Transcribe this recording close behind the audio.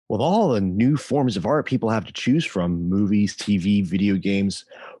With all the new forms of art people have to choose from, movies, TV, video games,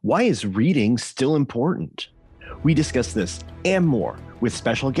 why is reading still important? We discuss this and more with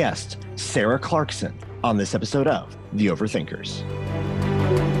special guest Sarah Clarkson on this episode of The Overthinkers.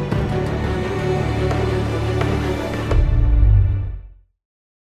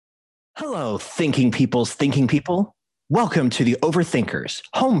 Hello, thinking people's thinking people. Welcome to The Overthinkers,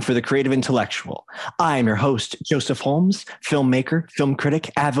 home for the creative intellectual. I'm your host, Joseph Holmes, filmmaker, film critic,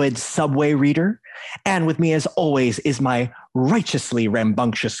 avid Subway reader. And with me, as always, is my righteously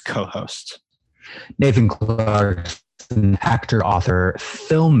rambunctious co-host, Nathan Clarkson, actor, author,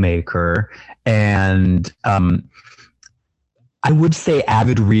 filmmaker, and I would say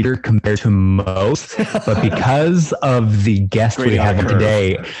avid reader compared to most, but because of the guest we have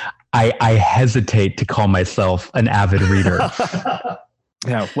today, I hesitate to call myself an avid reader.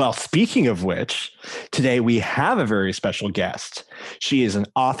 Yeah, well, speaking of which, today we have a very special guest. She is an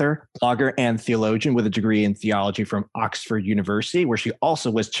author, blogger, and theologian with a degree in theology from Oxford University, where she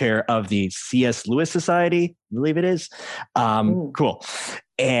also was chair of the C.S. Lewis Society, I believe it is. Cool.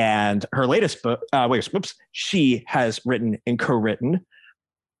 And her latest book, she has written and co-written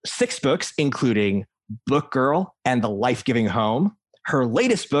 6 books, including Book Girl and The Life-Giving Home. Her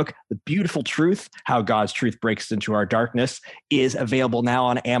latest book, The Beautiful Truth, How God's Truth Breaks into Our Darkness, is available now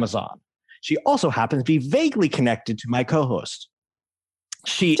on Amazon. She also happens to be vaguely connected to my co-host.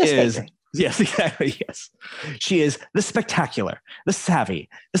 She is the spectacular, the savvy,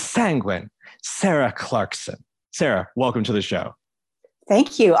 the sanguine Sarah Clarkson. Sarah, welcome to the show.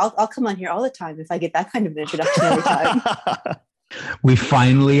 Thank you. I'll come on here all the time if I get that kind of an introduction every time. We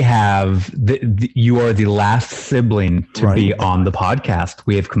finally have you are the last sibling to be on the podcast.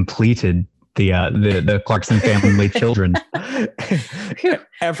 We have completed the Clarkson family children.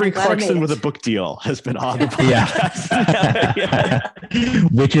 Every Clarkson with a book deal has been on the podcast.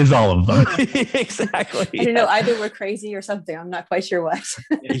 Which is all of them. Exactly. I don't know, either we're crazy or something. I'm not quite sure what.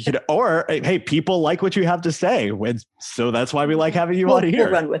 Or, hey, people like what you have to say. So that's why we like having you on here.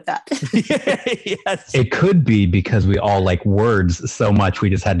 We'll run with that. Yes. It could be because we all like words so much, we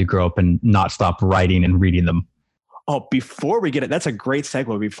just had to grow up and not stop writing and reading them. Oh, before we get it, that's a great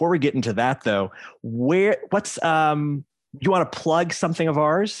segue. Before we get into that, though, you want to plug something of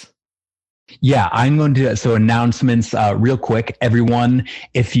ours? Yeah, I'm going to. So announcements real quick. Everyone,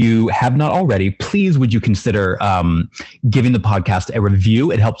 if you have not already, please would you consider giving the podcast a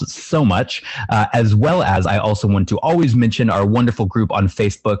review? It helps us so much. As well as I also want to always mention our wonderful group on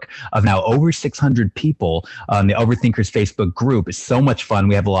Facebook of now over 600 people on the Overthinkers Facebook group. It's so much fun.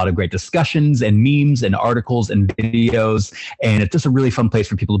 We have a lot of great discussions and memes and articles and videos. And it's just a really fun place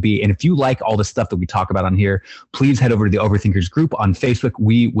for people to be. And if you like all the stuff that we talk about on here, please head over to the Overthinkers group on Facebook.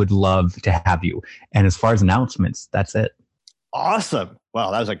 We would love to have you. And as far as announcements, that's it. Awesome.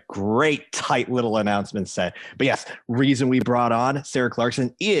 Well, that was a great, tight little announcement set. But yes, reason we brought on Sarah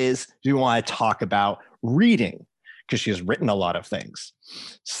Clarkson is we want to talk about reading because she has written a lot of things.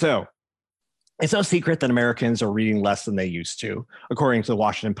 So it's no secret that Americans are reading less than they used to. According to the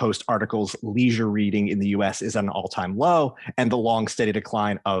Washington Post articles, leisure reading in the U.S. is at an all-time low, and the long, steady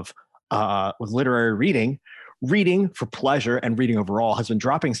decline of with literary reading for pleasure and reading overall has been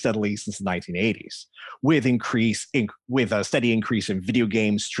dropping steadily since the 1980s. With a steady increase in video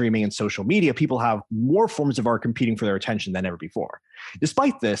games, streaming, and social media, people have more forms of art competing for their attention than ever before.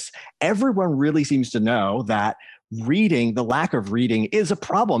 Despite this, everyone really seems to know that the lack of reading is a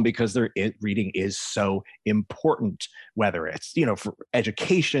problem because reading is so important, whether it's, for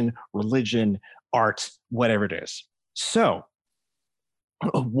education, religion, art, whatever it is. So,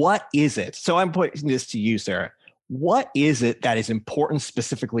 what is it? So I'm putting this to you, Sarah. What is it that is important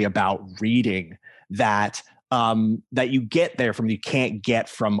specifically about reading that you get there from you can't get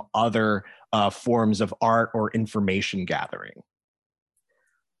from other forms of art or information gathering?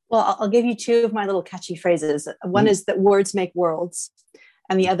 Well, I'll give you 2 of my little catchy phrases. One is that words make worlds,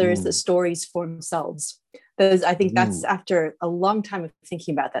 and the other is that stories form selves. I think that's after a long time of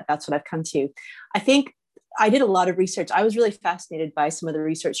thinking about that. That's what I've come to. I think I did a lot of research. I was really fascinated by some of the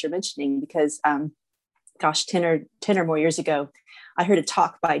research you're mentioning because, 10 or more years ago, I heard a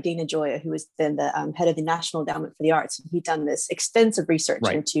talk by Dana Gioia, who was then the head of the National Endowment for the Arts. And he'd done this extensive research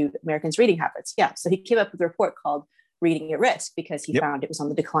into Americans' reading habits. Yeah. So he came up with a report called Reading at Risk because he found it was on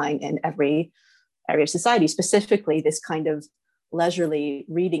the decline in every area of society, specifically this kind of leisurely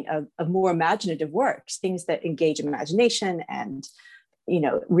reading of more imaginative works, things that engage imagination and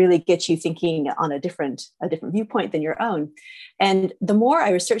really get you thinking on a different viewpoint than your own. And the more I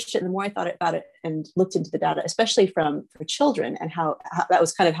researched it, and the more I thought about it and looked into the data, especially for children, and how that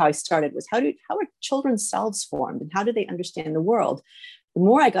was kind of how I started, was how are children's selves formed and how do they understand the world? the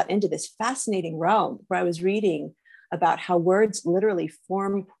more I got into this fascinating realm where I was reading about how words literally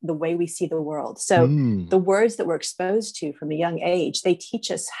form the way we see the world. So the words that we're exposed to from a young age, they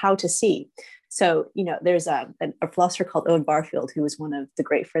teach us how to see. So, there's a philosopher called Owen Barfield, who was one of the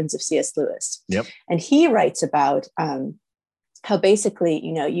great friends of C.S. Lewis. Yep. And he writes about how basically,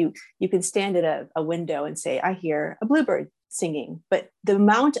 you can stand at a window and say, I hear a bluebird singing, but the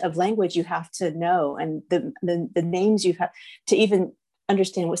amount of language you have to know and the names you have to even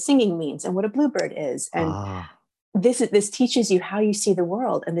understand what singing means and what a bluebird is. And this teaches you how you see the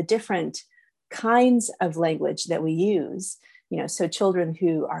world and the different kinds of language that we use. So children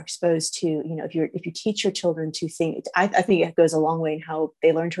who are exposed to, if you teach your children to think, I think it goes a long way in how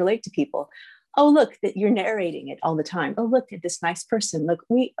they learn to relate to people. Oh, look, that you're narrating it all the time. Oh, look at this nice person. Look,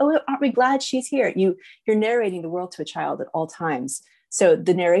 aren't we glad she's here? You're narrating the world to a child at all times. So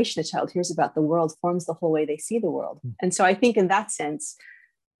the narration a child hears about the world forms the whole way they see the world. And so I think in that sense,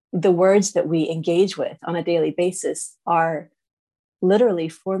 the words that we engage with on a daily basis are literally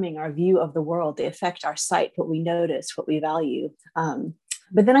forming our view of the world. They affect our sight, what we notice, what we value.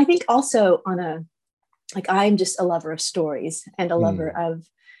 But then I think also I'm just a lover of stories and a lover of,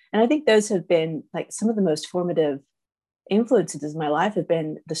 and I think those have been like some of the most formative influences in my life have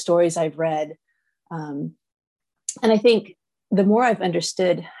been the stories I've read. And I think the more I've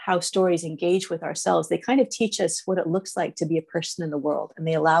understood how stories engage with ourselves, they kind of teach us what it looks like to be a person in the world. And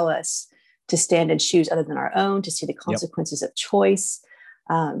they allow us to stand in shoes other than our own, to see the consequences of choice.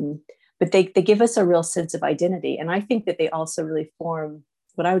 But they give us a real sense of identity. And I think that they also really form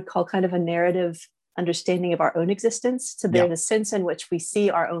what I would call kind of a narrative understanding of our own existence. So there's a sense in which we see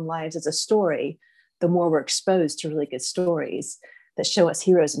our own lives as a story, the more we're exposed to really good stories that show us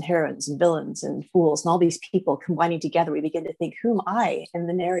heroes and heroines and villains and fools and all these people combining together, we begin to think, who am I in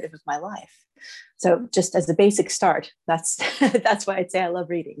the narrative of my life? So just as a basic start, that's why I'd say I love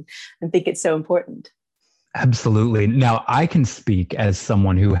reading and think it's so important. Absolutely. Now, I can speak as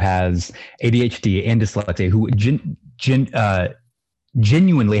someone who has ADHD and dyslexia, who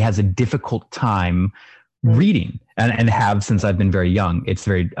genuinely has a difficult time reading and have since I've been very young. It's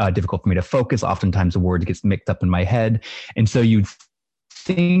very difficult for me to focus. Oftentimes the word gets mixed up in my head. And so you'd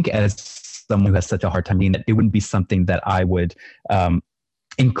think as someone who has such a hard time reading that it wouldn't be something that I would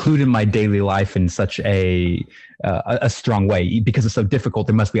include in my daily life in such a strong way. Because it's so difficult,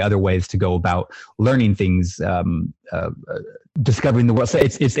 there must be other ways to go about learning things, discovering the world. So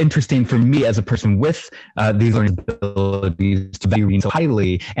it's interesting for me as a person with these learning abilities to value reading so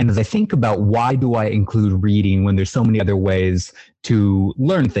highly. And as I think about why do I include reading when there's so many other ways to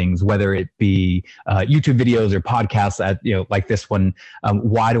learn things, whether it be YouTube videos or podcasts like this one,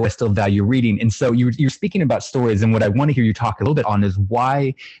 why do I still value reading? And so you're speaking about stories, and what I want to hear you talk a little bit on is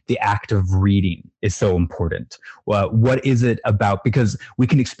why the act of reading is so important. What is it about? Because we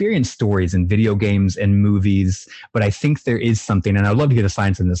can experience stories in video games and movies, but I think there is something, and I'd love to get a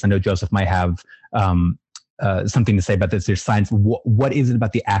science in this. I know Joseph might have something to say about this. There's science. What is it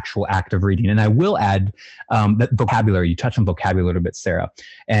about the actual act of reading? And I will add that vocabulary. You touched on vocabulary a little bit, Sarah.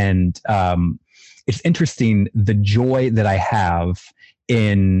 And it's interesting, the joy that I have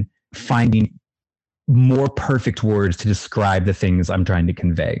in finding more perfect words to describe the things I'm trying to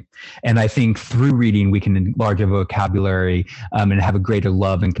convey. And I think through reading, we can enlarge our vocabulary and have a greater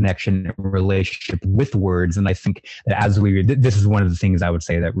love and connection and relationship with words. And I think that as we read, this is one of the things I would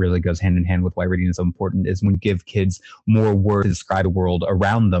say that really goes hand in hand with why reading is so important, is when we give kids more words to describe the world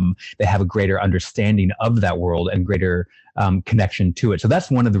around them, they have a greater understanding of that world and greater connection to it. So that's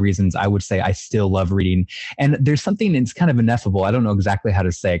one of the reasons I would say I still love reading. And there's something, it's kind of ineffable. I don't know exactly how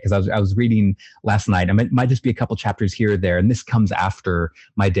to say it, because I was reading last night. It might just be a couple chapters here or there. And this comes after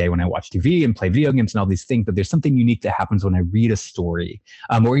my day when I watch TV and play video games and all these things. But there's something unique that happens when I read a story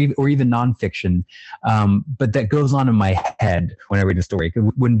or even nonfiction. But that goes on in my head when I read a story.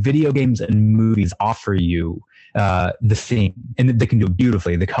 When video games and movies offer you the scene, and they can do it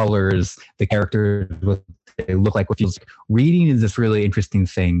beautifully, the colors, the characters, what they look like, what feels like. Reading is this really interesting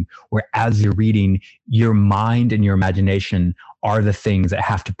thing where as you're reading, your mind and your imagination are the things that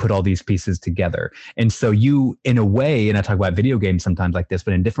have to put all these pieces together. And so you, in a way, and I talk about video games sometimes like this,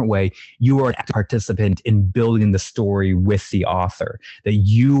 but in a different way, you are an active participant in building the story with the author, that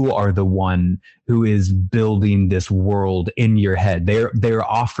you are the one who is building this world in your head. They're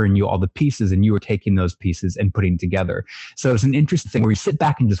offering you all the pieces and you are taking those pieces and putting together. So it's an interesting thing where you sit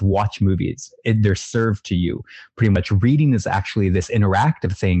back and just watch movies. They're served to you pretty much. Reading is actually this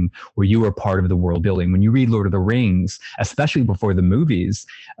interactive thing where you are part of the world building. When you read Lord of the Rings, especially before the movies,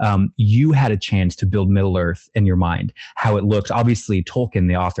 you had a chance to build Middle Earth in your mind, how it looks. Obviously, Tolkien,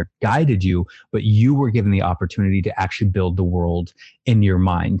 the author, guided you, but you were given the opportunity to actually build the world in your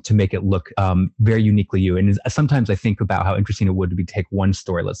mind to make it look very uniquely you. And sometimes I think about how interesting it would be to take one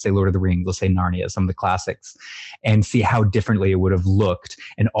story, let's say Lord of the Rings, let's say Narnia, some of the classics, and see how differently it would have looked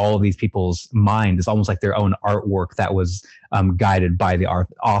in all of these people's minds. It's almost like their own artwork that was guided by the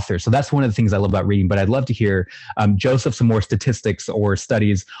author. So that's one of the things I love about reading. But I'd love to hear, Joseph, some more statistics or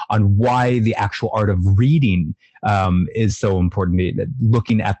studies on why the actual art of reading is so important,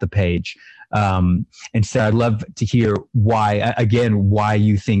 looking at the page. And Sarah, I'd love to hear why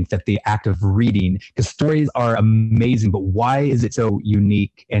you think that the act of reading, because stories are amazing, but why is it so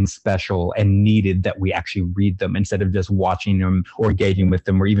unique and special and needed that we actually read them instead of just watching them or engaging with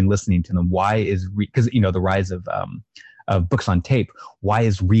them or even listening to them? Why is, because, the rise of books on tape, why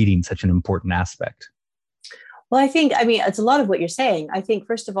is reading such an important aspect? Well, it's a lot of what you're saying. I think,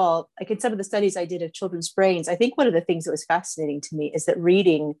 first of all, like in some of the studies I did of children's brains, I think one of the things that was fascinating to me is that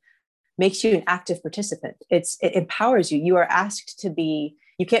reading makes you an active participant. It empowers you. You are asked to be,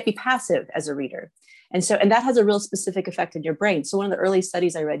 you can't be passive as a reader. And that has a real specific effect in your brain. So one of the early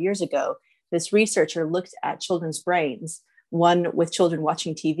studies I read years ago, this researcher looked at children's brains, one with children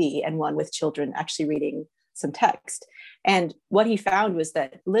watching TV and one with children actually reading some text. And what he found was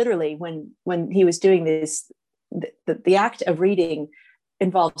that literally when he was doing this, the act of reading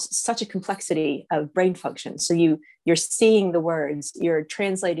involves such a complexity of brain function. So you're seeing the words, you're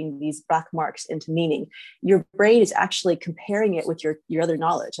translating these black marks into meaning. Your brain is actually comparing it with your other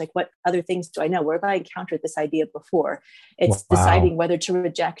knowledge. Like, what other things do I know? Where have I encountered this idea before? It's deciding whether to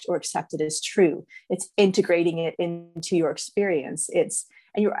reject or accept it as true. It's integrating it into your experience. And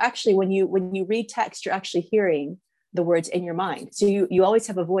you're actually, when you read text, you're actually hearing the words in your mind. So you always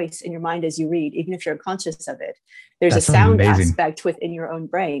have a voice in your mind as you read, even if you're unconscious of it. There's a sound aspect within your own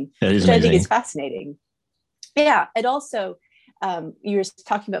brain, which I think is fascinating. Yeah. And also, you were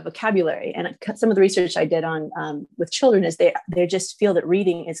talking about vocabulary, and some of the research I did on with children is they just feel that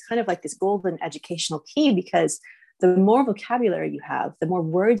reading is kind of like this golden educational key, because the more vocabulary you have, the more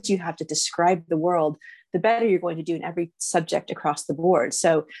words you have to describe the world, the better you're going to do in every subject across the board.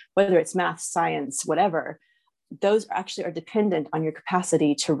 So whether it's math, science, whatever, those actually are dependent on your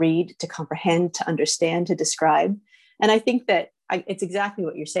capacity to read, to comprehend, to understand, to describe. And I think that it's exactly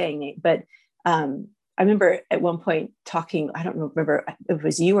what you're saying, Nate. But I remember at one point talking, I don't remember if it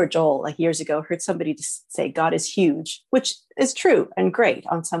was you or Joel, like years ago, heard somebody just say, God is huge, which is true and great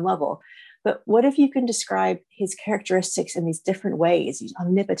on some level. But what if you can describe his characteristics in these different ways? He's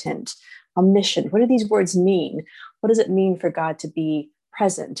omnipotent, omniscient. What do these words mean? What does it mean for God to be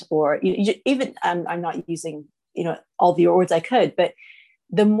present? Or even, I'm not using all the words I could, but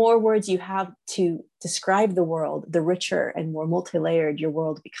the more words you have to describe the world, the richer and more multi-layered your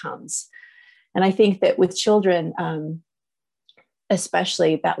world becomes. And I think that with children,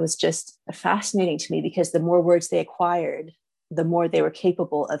 especially, that was just fascinating to me, because the more words they acquired, the more they were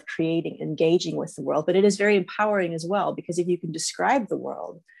capable of creating, engaging with the world. But it is very empowering as well, because if you can describe the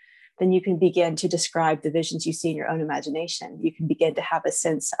world, then you can begin to describe the visions you see in your own imagination. You can begin to have a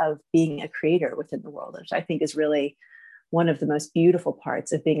sense of being a creator within the world, which I think is really one of the most beautiful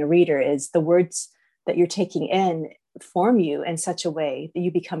parts of being a reader, is the words that you're taking in form you in such a way that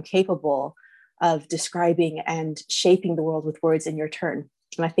you become capable of describing and shaping the world with words in your turn.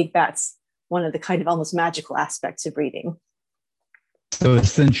 And I think that's one of the kind of almost magical aspects of reading. So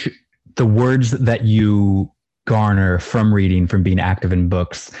essentially, the words that you garner from reading, from being active in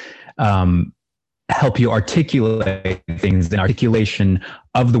books, help you articulate things. The articulation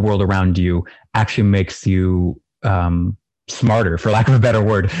of the world around you actually makes you smarter, for lack of a better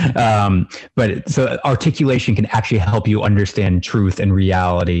word. But so articulation can actually help you understand truth and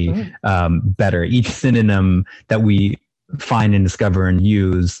reality better. Each synonym that we find and discover and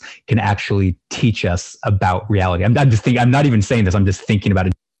use can actually teach us about reality. I'm not even saying this, I'm just thinking about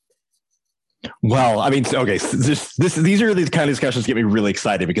it. Well, I mean, okay, these are the kind of discussions that get me really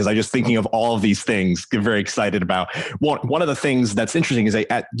excited, because I just thinking of all of these things, get very excited about. One of the things that's interesting is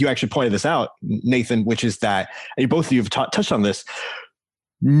you actually pointed this out, Nathan, which is that, and both of you have touched on this,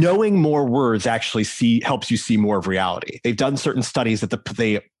 knowing more words actually helps you see more of reality. They've done certain studies that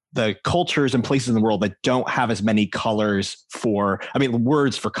the cultures and places in the world that don't have as many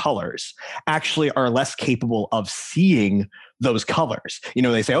words for colors actually are less capable of seeing those colors.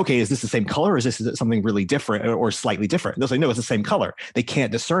 They say, okay, is this the same color, or is this something really different or slightly different? They'll say, no, it's the same color. They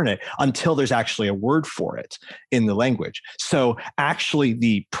can't discern it until there's actually a word for it in the language. So actually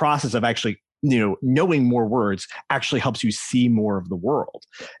the process of actually knowing more words actually helps you see more of the world.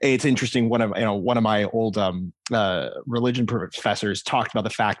 It's interesting. One of my old religion professors talked about the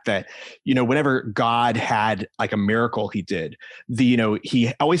fact that, whenever God had like a miracle he did,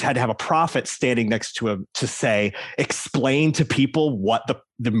 he always had to have a prophet standing next to him to say, explain to people what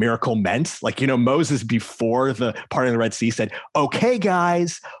the miracle meant. Like, Moses, before the parting of the Red Sea, said, okay,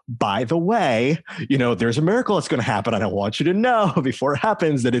 guys, by the way, there's a miracle that's going to happen. And I want you to know before it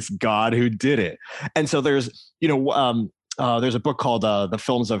happens that it's God who did it. And so there's a book called The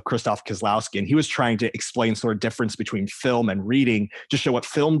Films of Krzysztof Kieslowski, and he was trying to explain sort of difference between film and reading to show what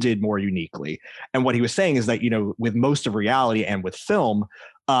film did more uniquely. And what he was saying is that, with most of reality and with film,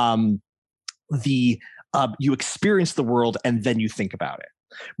 you experience the world and then you think about it.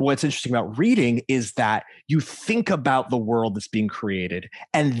 But what's interesting about reading is that you think about the world that's being created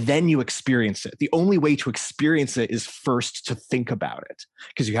and then you experience it. The only way to experience it is first to think about it,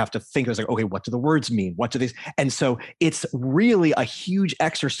 because you have to think, it's like, okay, what do the words mean? What do these? And so it's really a huge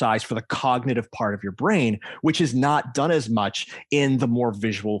exercise for the cognitive part of your brain, which is not done as much in the more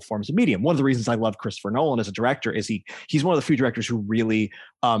visual forms of medium. One of the reasons I love Christopher Nolan as a director is he's one of the few directors who really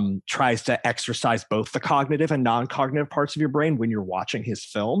tries to exercise both the cognitive and non-cognitive parts of your brain when you're watching his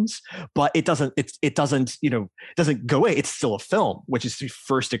films, but it doesn't go away. It's still a film, which is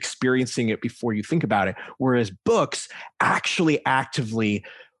first experiencing it before you think about it. Whereas books actually actively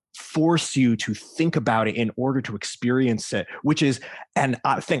force you to think about it in order to experience it, which is an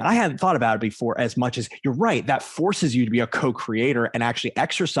thing I hadn't thought about it before as much. As you're right, that forces you to be a co-creator and actually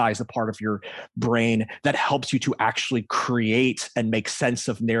exercise the part of your brain that helps you to actually create and make sense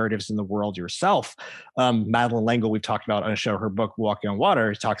of narratives in the world yourself. Madeleine L'Engle, we've talked about on a show, her book Walking on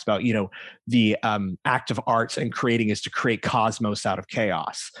Water, talks about the act of arts and creating is to create cosmos out of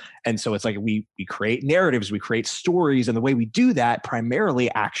chaos. And so it's like we create narratives, we create stories, and the way we do that primarily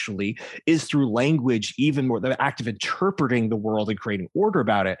actually is through language. Even more, the act of interpreting the world and creating order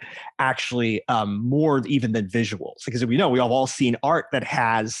about it, actually more even than visuals. Because we have all seen art that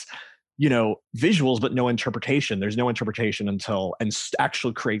has visuals but no interpretation. There's no interpretation until and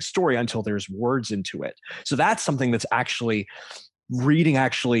actually create story until there's words into it. So that's something that's actually reading,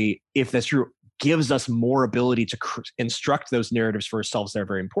 actually, if that's true, gives us more ability to instruct those narratives for ourselves that are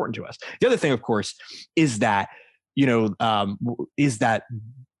very important to us. The other thing, of course, is that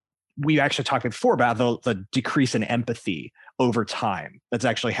we actually talked before about the decrease in empathy over time that's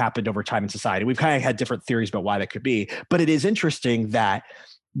actually happened over time in society. We've kind of had different theories about why that could be, but it is interesting that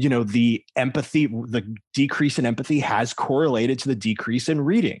the decrease in empathy has correlated to the decrease in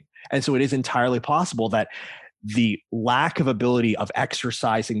reading. And so it is entirely possible that the lack of ability of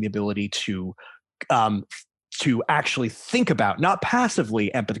exercising the ability to actually think about, not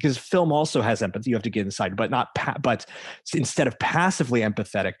passively empathy, because film also has empathy. You have to get inside, but but instead of passively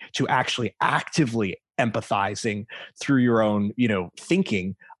empathetic, to actually actively empathizing through your own,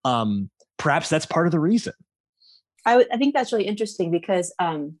 thinking. Perhaps that's part of the reason. I think that's really interesting because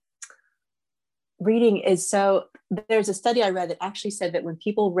reading is so. There's a study I read that actually said that when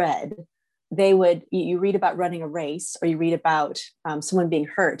people read, you read about running a race or you read about someone being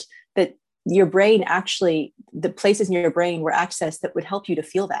hurt, that your brain actually, the places in your brain were accessed that would help you to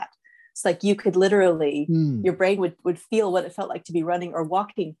feel that. It's like you could literally, your brain would feel what it felt like to be running or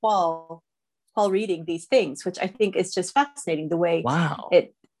walking while reading these things, which I think is just fascinating the way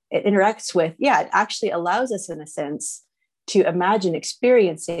it interacts with, it actually allows us in a sense to imagine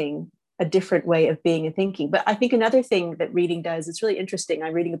experiencing a different way of being and thinking. But I think another thing that reading does, it's really interesting.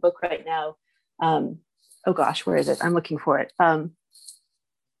 I'm reading a book right now. Oh gosh, where is it? I'm looking for it. I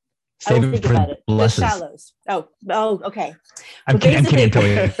will think about it. The Shallows. Oh, okay. I'm kidding.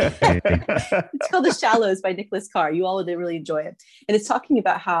 It's called The Shallows by Nicholas Carr. You all would really enjoy it. And it's talking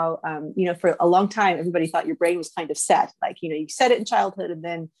about how, for a long time, everybody thought your brain was kind of set. Like, you set it in childhood and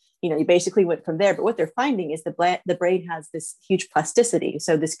then, you basically went from there. But what they're finding is the brain has this huge plasticity.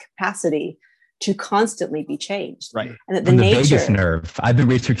 So this capacity to constantly be changed. Right. And that the vagus nerve. I've been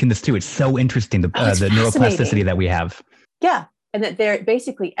researching this too. It's so interesting, the neuroplasticity that we have. Yeah. And that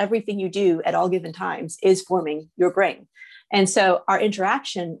basically everything you do at all given times is forming your brain. And so our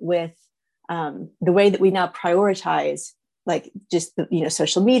interaction with the way that we now prioritize, like just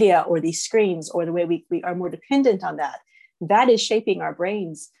social media or these screens, or the way we are more dependent on that is shaping our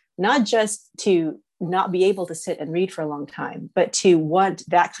brains, not just to not be able to sit and read for a long time, but to want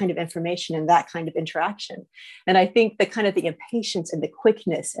that kind of information and that kind of interaction. And I think the kind of the impatience and the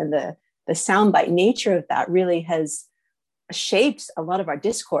quickness and the soundbite nature of that really has shaped a lot of our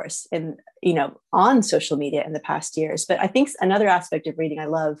discourse on social media in the past years. But I think another aspect of reading I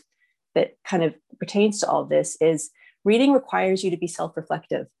love that kind of pertains to all this is reading requires you to be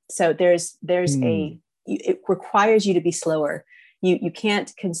self-reflective. So it requires you to be slower. You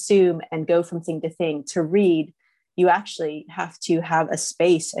can't consume and go from thing to thing. To read, you actually have to have a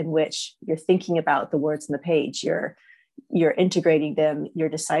space in which you're thinking about the words on the page. You're integrating them. You're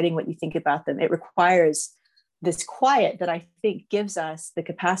deciding what you think about them. It requires this quiet that I think gives us the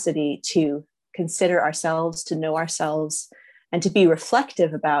capacity to consider ourselves, to know ourselves, and to be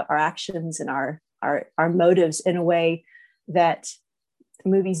reflective about our actions and our motives in a way that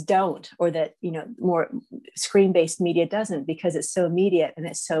movies don't, or that, more screen-based media doesn't, because it's so immediate and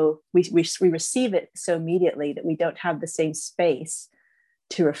it's so we receive it so immediately that we don't have the same space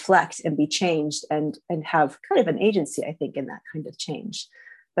to reflect and be changed and have kind of an agency, I think, in that kind of change.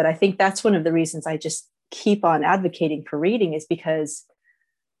 But I think that's one of the reasons I just keep on advocating for reading, is because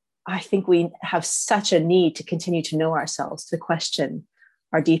I think we have such a need to continue to know ourselves, to question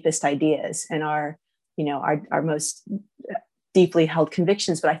our deepest ideas and our most deeply held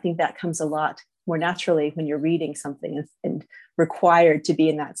convictions. But I think that comes a lot more naturally when you're reading something and required to be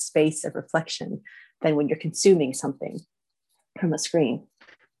in that space of reflection than when you're consuming something from a screen.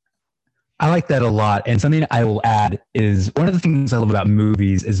 I like that a lot. And something I will add is, one of the things I love about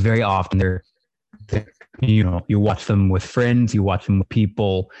movies is very often they're you watch them with friends, you watch them with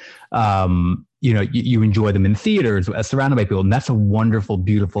people, you enjoy them in theaters, surrounded by people, and that's a wonderful,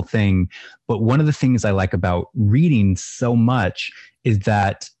 beautiful thing. But one of the things I like about reading so much is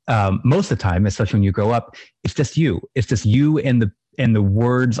that most of the time, especially when you grow up, it's just you and the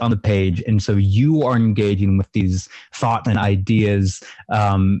words on the page. And so you are engaging with these thoughts and ideas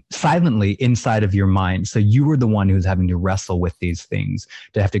silently inside of your mind. So you are the one who's having to wrestle with these things,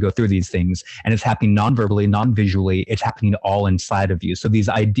 to have to go through these things. And it's happening non-verbally, non-visually. It's happening all inside of you. So these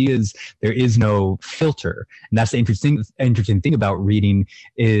ideas, there is no filter. And that's the interesting thing about reading,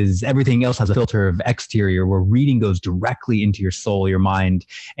 is everything else has a filter of exterior, where reading goes directly into your soul, your mind.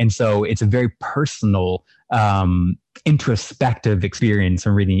 And so it's a very personal, introspective experience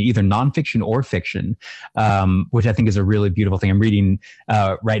from reading either nonfiction or fiction, which I think is a really beautiful thing. I'm reading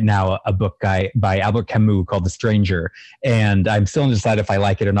right now a book by Albert Camus called The Stranger, and I'm still undecided if I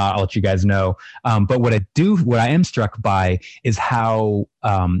like it or not. I'll let you guys know. But what I am struck by is how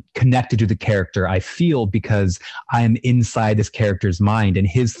connected to the character I feel, because I am inside this character's mind and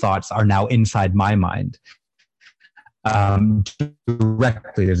his thoughts are now inside my mind.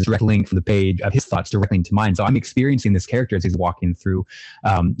 Directly, there's a direct link from the page of his thoughts directly into mine. So I'm experiencing this character as he's walking through,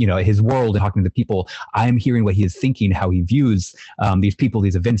 his world and talking to the people. I'm hearing what he is thinking, how he views these people,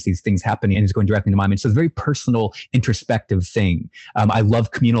 these events, these things happening, and it's going directly into my mind. So it's a very personal, introspective thing. I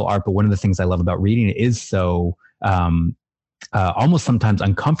love communal art, but one of the things I love about reading it is so almost sometimes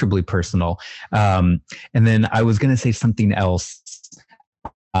uncomfortably personal. And then I was going to say something else.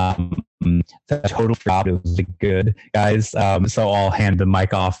 That total job. It was good, guys. So I'll hand the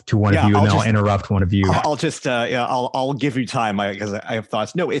mic off to one of you, and then I'll interrupt one of you. I'll just I'll give you time, because I have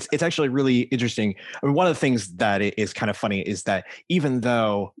thoughts. No, it's actually really interesting. I mean, one of the things that is kind of funny is that even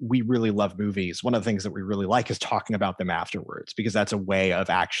though we really love movies, one of the things that we really like is talking about them afterwards, because that's a way of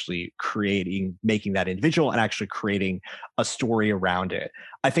actually making that individual and actually creating a story around it.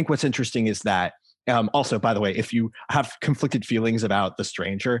 I think what's interesting is that also, by the way, if you have conflicted feelings about The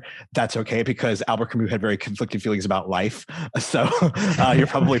Stranger, that's okay, because Albert Camus had very conflicted feelings about life. So you're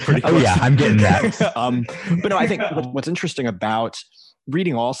probably pretty close. Oh yeah, I'm getting that. But no, I think what's interesting about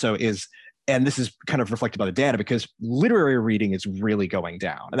reading also is, and this is kind of reflected by the data, because literary reading is really going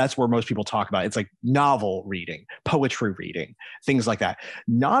down. And that's where most people talk about it. It's like novel reading, poetry reading, things like that.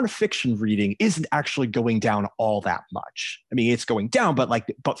 Nonfiction reading isn't actually going down all that much. I mean, it's going down,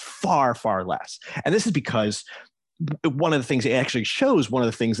 but far, far less. And this is because one of the things, it actually shows one of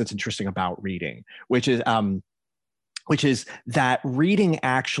the things that's interesting about reading, which is that reading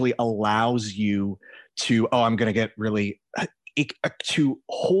actually allows you to, I'm going to get really... to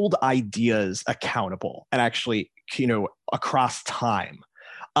hold ideas accountable and actually, across time.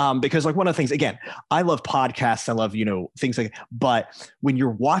 Because one of the things, again, I love podcasts, I love, things like, but when you're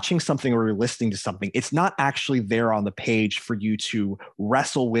watching something or you're listening to something, it's not actually there on the page for you to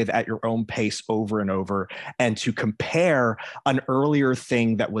wrestle with at your own pace over and over, and to compare an earlier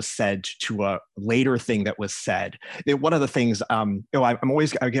thing that was said to a later thing that was said. One of the things,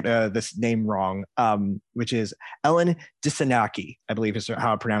 I get this name wrong, which is Ellen Dissanayake, I believe is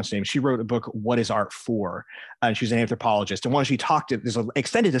how I pronounce her name. She wrote a book, What is Art For? And she's an anthropologist. And when she there's an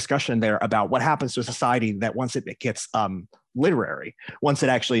extended discussion there about what happens to a society that once it gets literary, once it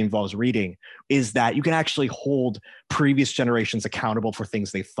actually involves reading, is that you can actually hold previous generations accountable for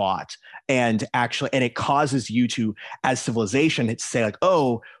things they thought. And it causes you to, as civilization, it's say like,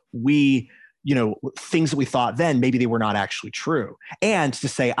 oh, we things that we thought then, maybe they were not actually true. And to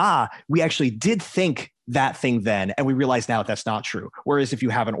say, we actually did think that thing then, and we realize now that that's not true. Whereas if you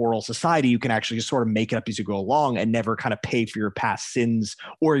have an oral society, you can actually just sort of make it up as you go along and never kind of pay for your past sins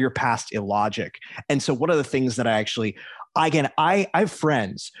or your past illogic. And so one of the things that I have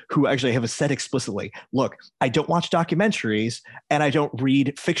friends who actually have said explicitly, look, I don't watch documentaries and I don't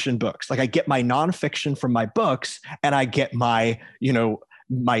read fiction books. Like I get my nonfiction from my books and I get my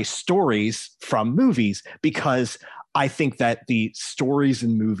stories from movies, because I think that the stories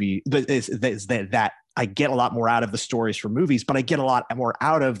in movie that I get a lot more out of the stories from movies, but I get a lot more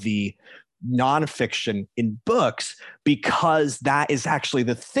out of the nonfiction in books, because that is actually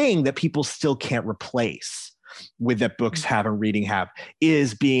the thing that people still can't replace with that books have and reading have,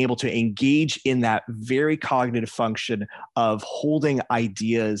 is being able to engage in that very cognitive function of holding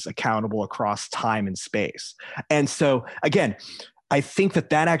ideas accountable across time and space. And so again, I think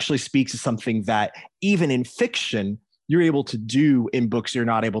that actually speaks to something that even in fiction, you're able to do in books you're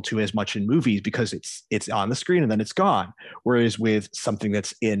not able to as much in movies, because it's on the screen and then it's gone. Whereas with something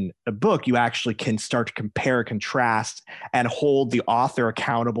that's in a book, you actually can start to compare, contrast, and hold the author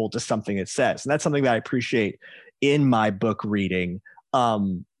accountable to something it says. And that's something that I appreciate in my book reading,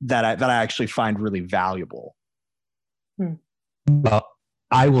 that I actually find really valuable. Well,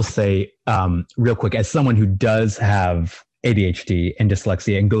 I will say real quick, as someone who does have ADHD and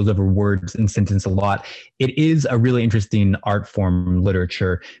dyslexia and goes over words and sentence a lot, it is a really interesting art form,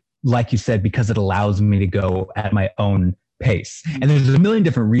 literature, like you said, because it allows me to go at my own pace. And there's a million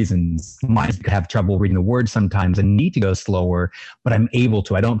different reasons. Mine could have trouble reading the words sometimes and need to go slower, but I'm able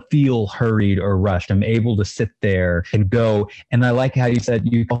to. I don't feel hurried or rushed. I'm able to sit there and go. And I like how you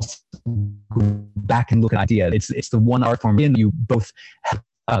said you also go back and look at ideas. It's the one art form in you both have,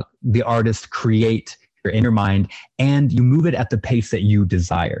 the artist create in your mind, and you move it at the pace that you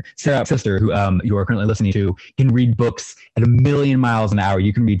desire. Sarah, sister, who you are currently listening to, can read books at 1,000,000 miles an hour.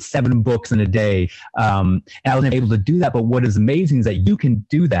 You can read 7 books in a day. And I was never able to do that. But what is amazing is that you can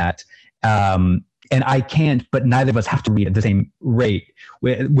do that. And I can't, but neither of us have to read at the same rate.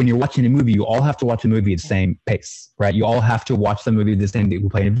 When you're watching a movie, you all have to watch the movie at the same pace, right? You all have to watch the movie the same day. We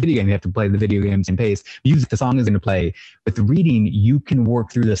play a video game, you have to play the video game at the same pace. Music, the song is going to play. With reading, you can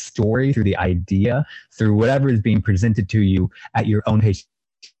work through the story, through the idea, through whatever is being presented to you at your own pace.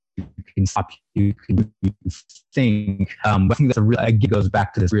 You can stop, you can think. I think that's it goes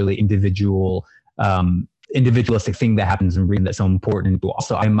back to this really individualistic thing that happens in reading that's so important.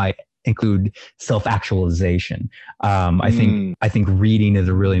 Also, I might include self-actualization. I think reading is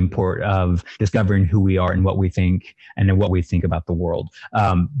a really important of discovering who we are and what we think and what we think about the world.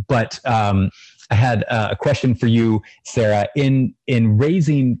 But I had a question for you, Sarah. In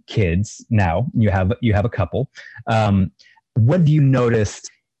raising kids now, you have a couple. What have you noticed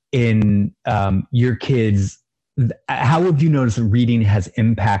in your kids? How have you noticed reading has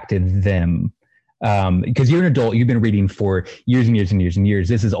impacted them? Because you're an adult, you've been reading for years and years and years and years.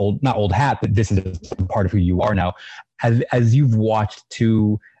 This is not old hat, but this is a part of who you are now. As you've watched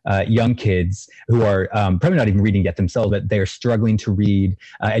 2 young kids who are probably not even reading yet themselves, but they're struggling to read,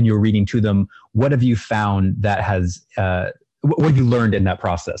 and you're reading to them, what have you found that has, what have you learned in that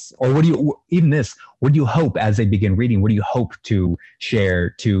process? Or what do you hope as they begin reading? What do you hope to share,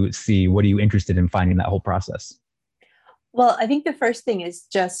 to see? What are you interested in finding that whole process? Well, I think the first thing is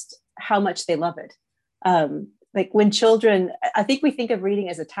just how much they love it. Like when children, I think we think of reading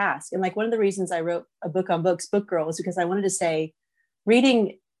as a task. And like one of the reasons I wrote a book on books, Book Girl, is because I wanted to say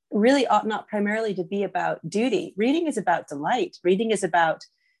reading really ought not primarily to be about duty. Reading is about delight. Reading is about,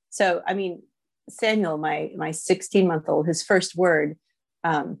 Samuel, my 16-month-old, his first word,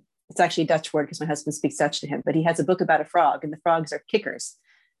 it's actually a Dutch word because my husband speaks Dutch to him, but he has a book about a frog and the frogs are kickers.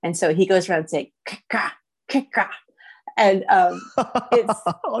 And so he goes around saying, kika, kika. And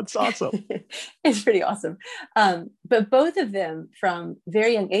it's awesome. It's pretty awesome. But both of them from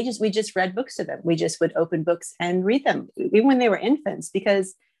very young ages, we just read books to them. We just would open books and read them, even when they were infants,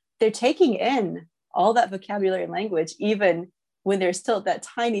 because they're taking in all that vocabulary and language, even when they're still at that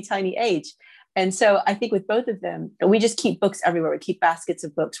tiny, tiny age. And so I think with both of them, we just keep books everywhere. We keep baskets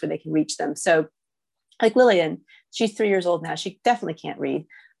of books where they can reach them. So like Lillian, she's 3 years old now. She definitely can't read,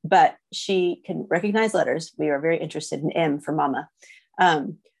 but she can recognize letters. We are very interested in M for mama.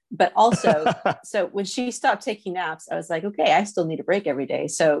 But also, so when she stopped taking naps, I was like, okay, I still need a break every day.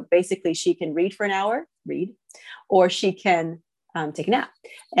 So basically she can read for an hour, or she can take a nap.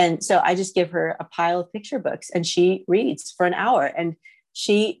 And so I just give her a pile of picture books and she reads for an hour and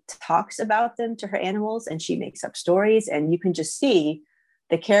she talks about them to her animals and she makes up stories. And you can just see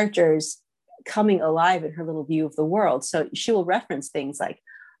the characters coming alive in her little view of the world. So she will reference things like,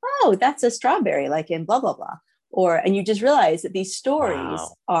 oh, that's a strawberry, like in blah, blah, blah. Or, and you just realize that these stories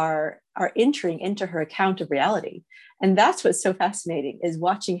Wow. are entering into her account of reality. And that's what's so fascinating, is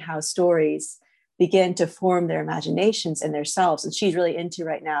watching how stories begin to form their imaginations and their selves. And she's really into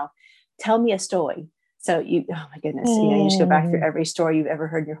right now, tell me a story. So you, oh my goodness, you just go back through every story you've ever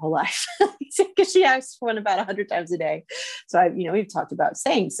heard in your whole life, because she asks for one about 100 times a day. So we've talked about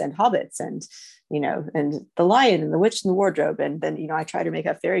saints and hobbits and, and the lion and the witch and the wardrobe. And then, I try to make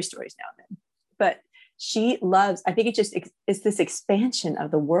up fairy stories now and then, but she loves, I think it's this expansion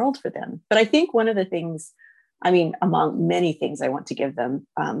of the world for them. But I think one of the things, among many things I want to give them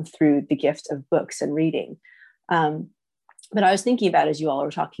through the gift of books and reading. But I was thinking about, as you all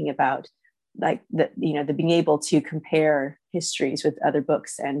were talking about, like the being able to compare histories with other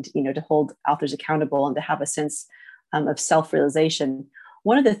books and, to hold authors accountable and to have a sense of self-realization.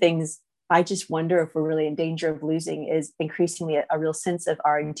 One of the things I just wonder if we're really in danger of losing is increasingly a real sense of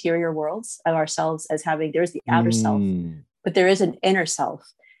our interior worlds, of ourselves as having, there's the outer self, but there is an inner self.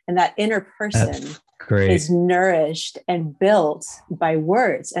 And that inner person is nourished and built by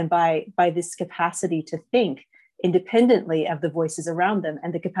words and by this capacity to think independently of the voices around them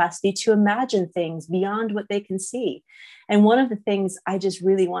and the capacity to imagine things beyond what they can see. And one of the things I just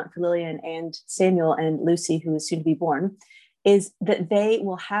really want for Lillian and Samuel and Lucy, who is soon to be born, is that they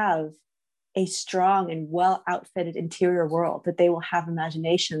will have a strong and well outfitted interior world, that they will have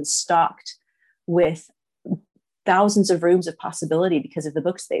imaginations stocked with thousands of rooms of possibility because of the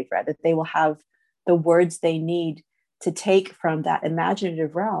books they've read, that they will have the words they need to take from that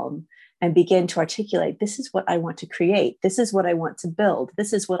imaginative realm and begin to articulate, this is what I want to create. This is what I want to build.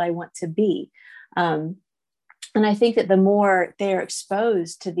 This is what I want to be. And I think that the more they're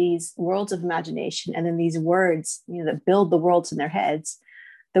exposed to these worlds of imagination and then these words, that build the worlds in their heads,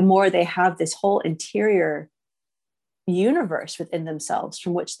 the more they have this whole interior universe within themselves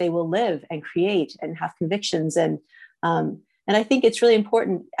from which they will live and create and have convictions. And I think it's really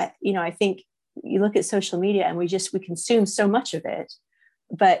important. I think you look at social media and we consume so much of it,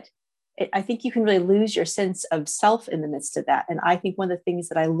 but I think you can really lose your sense of self in the midst of that. And I think one of the things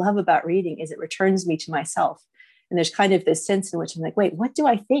that I love about reading is it returns me to myself. And there's kind of this sense in which I'm like, wait, what do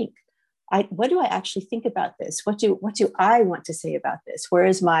I think? What do I actually think about this? What do I want to say about this? Where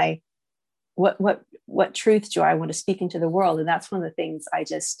is my, what truth do I want to speak into the world? And that's one of the things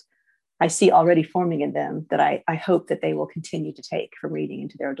I see already forming in them that I hope that they will continue to take from reading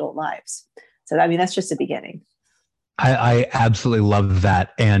into their adult lives. So, that's just the beginning. I absolutely love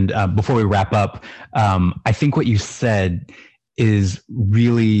that. And before we wrap up, I think what you said is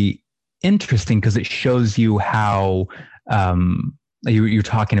really interesting because it shows you how you're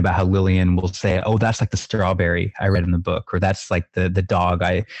talking about how Lillian will say, oh, that's like the strawberry I read in the book, or that's like the dog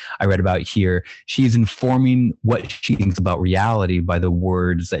I read about here. She's informing what she thinks about reality by the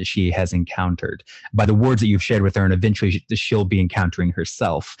words that she has encountered, by the words that you've shared with her, and eventually she'll be encountering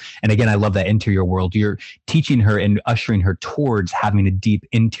herself. And again, I love that interior world. You're teaching her and ushering her towards having a deep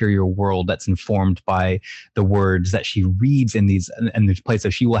interior world that's informed by the words that she reads in these places.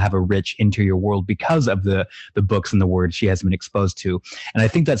 So she will have a rich interior world because of the books and the words she has been exposed to. And I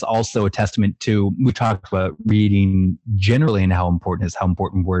think that's also a testament to, we talked about reading generally and how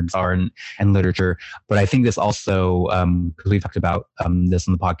important words are in literature. But I think this also, because we've talked about this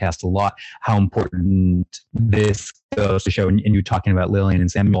on the podcast a lot, how important this goes to show, and you talking about Lillian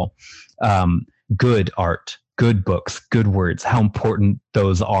and Samuel, good art, good books, good words, how important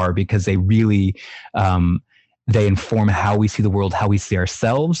those are, because they really, they inform how we see the world, how we see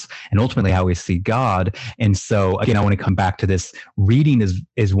ourselves, and ultimately how we see God. And so, again, I want to come back to this. Reading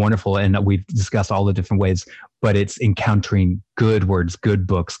is wonderful, and we've discussed all the different ways, but it's encountering good words, good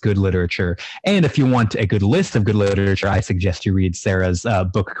books, good literature. And if you want a good list of good literature, I suggest you read Sarah's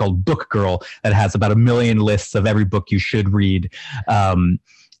book called Book Girl that has about 1 million lists of every book you should read. But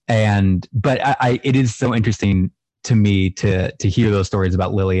it is so interesting to me to hear those stories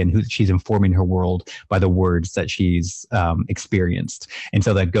about Lily and who she's informing her world by the words that she's experienced. And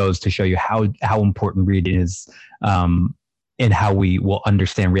so that goes to show you how important reading is in how we will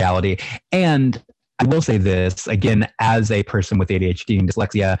understand reality. And I will say this, again, as a person with ADHD and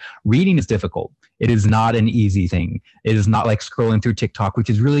dyslexia, reading is difficult. It is not an easy thing. It is not like scrolling through TikTok, which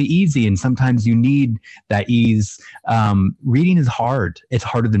is really easy. And sometimes you need that ease. Reading is hard. It's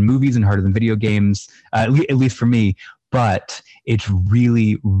harder than movies and harder than video games, at least for me. But it's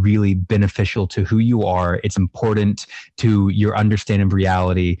really, really beneficial to who you are. It's important to your understanding of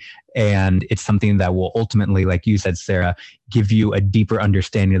reality. And it's something that will ultimately, like you said, Sarah, give you a deeper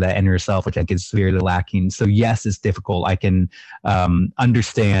understanding of that inner self, which I think is severely lacking. So yes, it's difficult. I can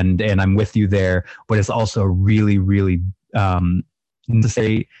understand, and I'm with you there, but it's also really, really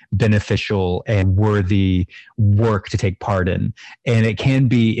necessary, beneficial, and worthy work to take part in. And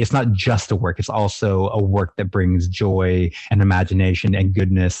it's not just a work, it's also a work that brings joy and imagination and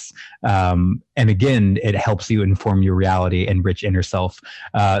goodness. And again, it helps you inform your reality, enrich inner self.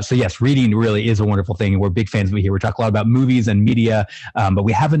 So yes, reading really is a wonderful thing. And we're big fans of it here. We talk a lot about movies and media, but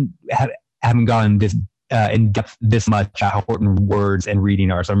we haven't gotten this in depth this much how important words and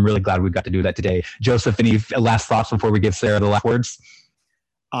reading are. So I'm really glad we got to do that today. Joseph, any last thoughts before we give Sarah the last words?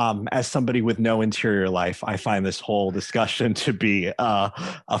 As somebody with no interior life, I find this whole discussion to be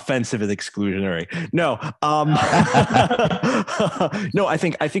offensive and exclusionary. No, no, I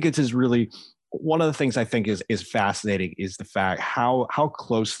think it is really one of the things I think is fascinating is the fact how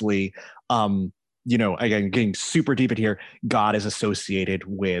closely, again, getting super deep in here, God is associated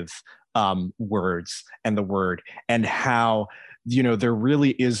with words and the word, and how there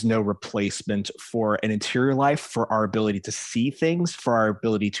really is no replacement for an interior life, for our ability to see things, for our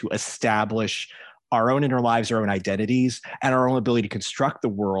ability to establish our own inner lives, our own identities, and our own ability to construct the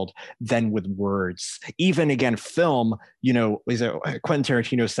world than with words. Even again, film, Quentin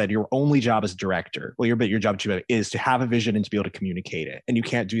Tarantino said, your only job as a director, well, your job is to have a vision and to be able to communicate it. And you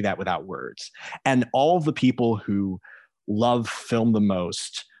can't do that without words. And all of the people who love film the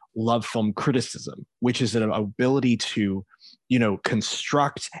most love film criticism, which is an ability to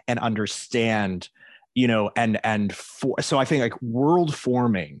construct and understand, so I think like world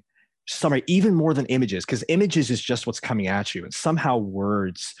forming, even more than images, because images is just what's coming at you. And somehow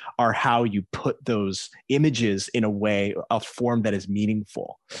words are how you put those images in a form that is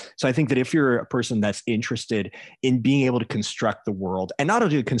meaningful. So I think that if you're a person that's interested in being able to construct the world, and not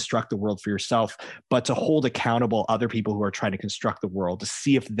only to construct the world for yourself, but to hold accountable other people who are trying to construct the world, to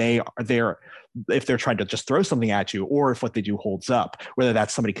see if they're trying to just throw something at you, or if what they do holds up, whether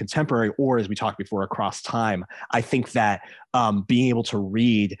that's somebody contemporary or, as we talked before, across time. I think that being able to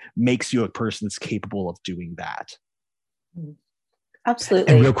read makes you a person that's capable of doing that.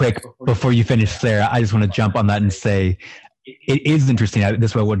 Absolutely. And real quick, before you finish, Sarah, I just want to jump on that and say, it is interesting.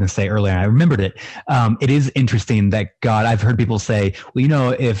 This is what I wanted to say earlier. I remembered it. It is interesting that God, I've heard people say,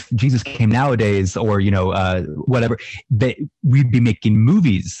 well, if Jesus came nowadays, or, whatever, that we'd be making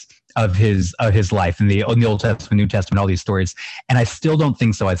movies of his life in the Old Testament, New Testament, all these stories. And I still don't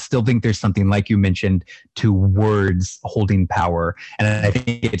think so. I still think there's something, like you mentioned, to words holding power. And I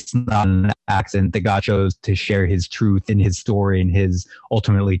think it's not an accident that God chose to share his truth in his story and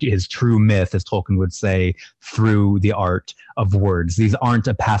ultimately his true myth, as Tolkien would say, through the art of words. These aren't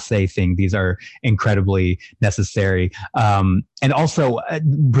a passé thing. These are incredibly necessary. And also,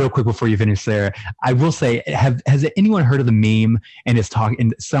 real quick before you finish, Sarah, I will say, has anyone heard of the meme? And it's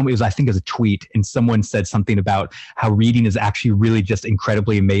talking, I think it was a tweet, and someone said something about how reading is actually really just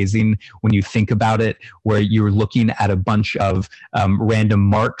incredibly amazing when you think about it, where you're looking at a bunch of random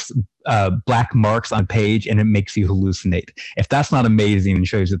marks, black marks on a page, and it makes you hallucinate. If that's not amazing and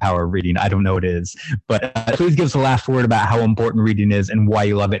shows the power of reading, I don't know what it is. But please give us a last word about how important reading is and why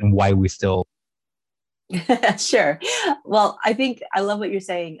you love it and why we still. Sure. Well, I think I love what you're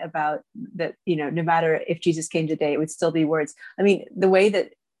saying about that, no matter if Jesus came today, it would still be words. I mean, the way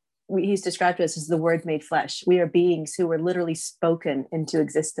that he's described to us as the word made flesh. We are beings who were literally spoken into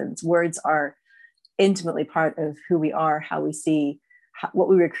existence. Words are intimately part of who we are, how we see, what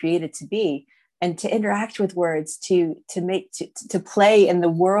we were created to be, and to interact with words, to play in the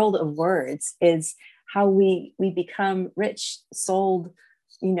world of words is how we become rich, souled,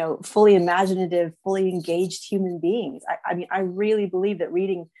 fully imaginative, fully engaged human beings. I mean, I really believe that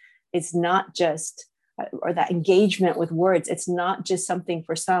reading is not just, or that engagement with words, it's not just something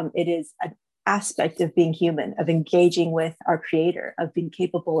for some. It is an aspect of being human, of engaging with our creator, of being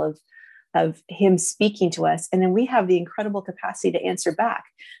capable of him speaking to us. And then we have the incredible capacity to answer back.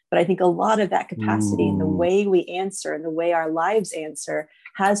 But I think a lot of that capacity and the way we answer and the way our lives answer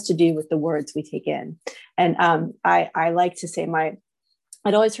has to do with the words we take in. And I like to say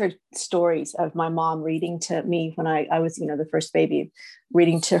I'd always heard stories of my mom reading to me when I was, the first baby,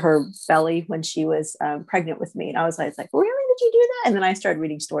 reading to her belly when she was pregnant with me. And I was like, really, did you do that? And then I started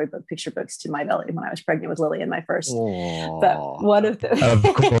reading picture books to my belly when I was pregnant with Lily and my first. Aww. But one of the, of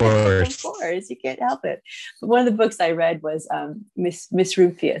course, of course, you can't help it. But one of the books I read was Miss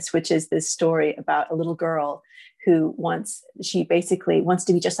Rumphius, which is this story about a little girl who she basically wants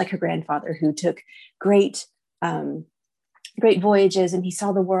to be just like her grandfather, who took great voyages, and he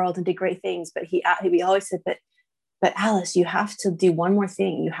saw the world and did great things. But he always said, but Alice, you have to do one more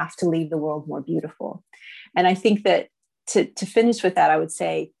thing. You have to leave the world more beautiful. And I think that to finish with that, I would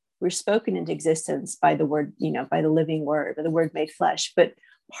say we're spoken into existence by the word, by the living word, or the word made flesh. But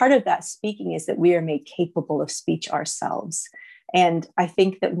part of that speaking is that we are made capable of speech ourselves. And I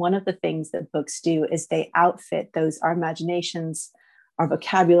think that one of the things that books do is they outfit our imaginations, our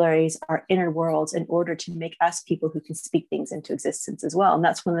vocabularies, our inner worlds in order to make us people who can speak things into existence as well. And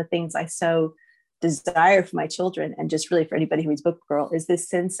that's one of the things I so desire for my children, and just really for anybody who reads Book Girl, is this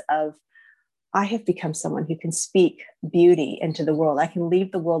sense of, I have become someone who can speak beauty into the world. I can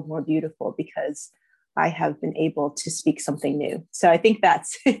leave the world more beautiful because I have been able to speak something new. So I think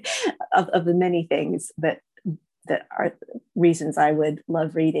that's of the many things that are reasons I would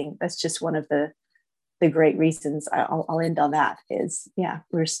love reading. That's just one of the great reasons. I'll end on that is,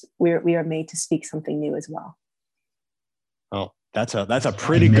 we are made to speak something new as well. Oh, that's a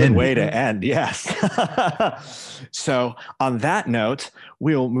pretty good way to end. Yes. So on that note,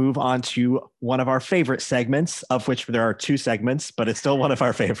 we'll move on to one of our favorite segments, of which there are two segments, but it's still one of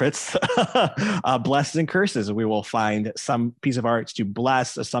our favorites. Blessed and curses. We will find some piece of art to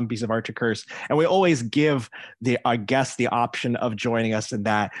bless, some piece of art to curse. And we always give our guests the option of joining us in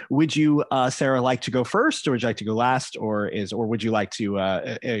that. Would you, Sarah, like to go first, or would you like to go last, or would you like to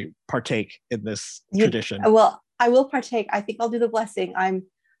partake in this tradition? Well, I will partake. I think I'll do the blessing. I'm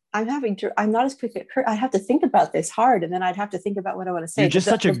not as quick at I have to think about this hard, and then I'd have to think about what I want to say. You're just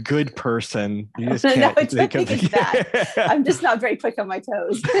such a good person. You just can't think of that. I'm just not very quick on my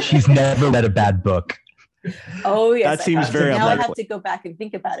toes. She's never read a bad book. Oh, yes. That seems very unlikely. Now I have to go back and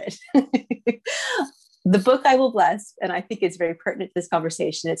think about it. The book I will bless, and I think it's very pertinent to this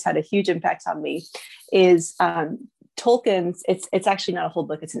conversation, it's had a huge impact on me, is Tolkien's, it's actually not a whole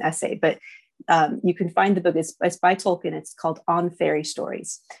book, it's an essay, but you can find the book. It's by Tolkien. It's called On Fairy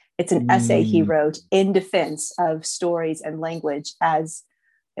Stories. It's an essay he wrote in defense of stories and language, as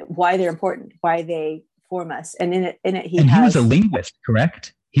why they're important, why they form us. And in it, he was a linguist,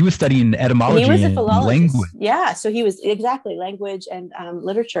 correct? He was studying etymology. He was a philologist. Language. Yeah, so he was exactly language and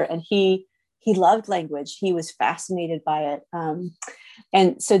literature, and he loved language. He was fascinated by it.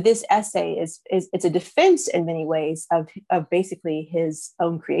 And so this essay it's a defense in many ways of basically his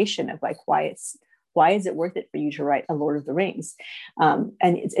own creation of like, why is it worth it for you to write a Lord of the Rings? And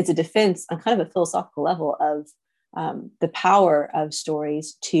it's a defense on kind of a philosophical level of the power of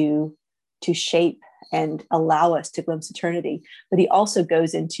stories to shape and allow us to glimpse eternity. But he also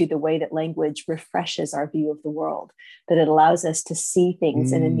goes into the way that language refreshes our view of the world, that it allows us to see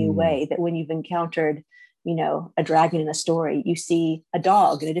things in a new way, that when you've encountered, a dragon in a story, you see a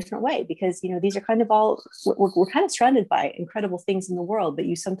dog in a different way, because, these are kind of all, we're kind of surrounded by incredible things in the world, but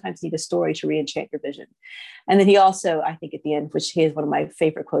you sometimes need a story to re-enchant your vision. And then he also, I think at the end, which he has one of my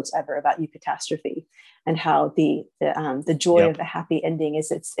favorite quotes ever about eucatastrophe, and how the joy of the happy ending is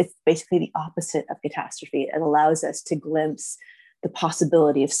it's basically the opposite of catastrophe. It allows us to glimpse the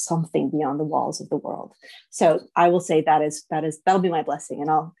possibility of something beyond the walls of the world. So I will say that'll be my blessing.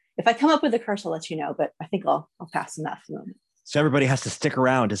 And if I come up with a curse, I'll let you know, but I think I'll pass on that for the moment. So everybody has to stick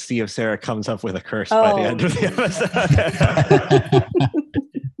around to see if Sarah comes up with a curse by the end of the episode.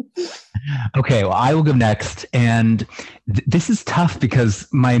 Okay, well, I will go next. And this is tough because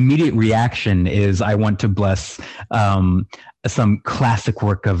my immediate reaction is I want to bless some classic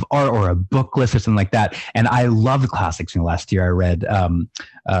work of art or a book list or something like that. And I love the classics. Last year I read,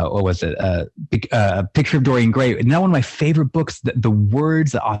 what was it? A Picture of Dorian Gray. And now one of my favorite books, the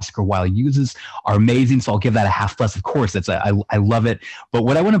words that Oscar Wilde uses are amazing. So I'll give that a half bless. Of course, I love it. But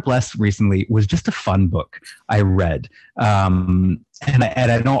what I want to bless recently was just a fun book I read. And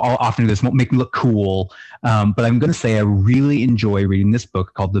I know I'll often do this, won't make me look cool, but I'm going to say I really enjoy reading this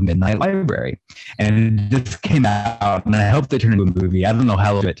book called The Midnight Library. And it just came out, and I hope they turn it into a movie. I don't know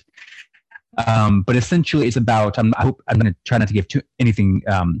how to do it. But essentially it's about, I'm going to try not to give anything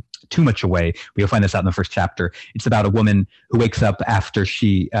too much away. We'll find this out in the first chapter. It's about a woman who wakes up after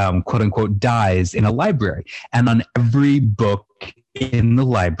she, quote unquote, dies in a library. And on every book in the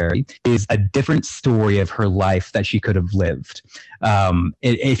library is a different story of her life that she could have lived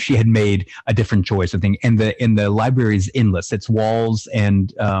if she had made a different choice. I think, and the library is endless. Its walls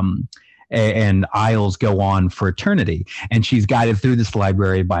and aisles go on for eternity. And she's guided through this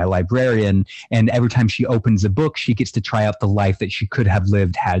library by a librarian. And every time she opens a book, she gets to try out the life that she could have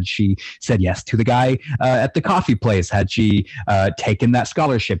lived had she said yes to the guy at the coffee place, had she taken that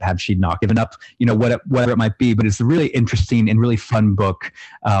scholarship, had she not given up, whatever it might be. But it's a really interesting and really fun book.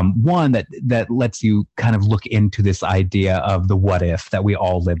 One that lets you kind of look into this idea of the what if that we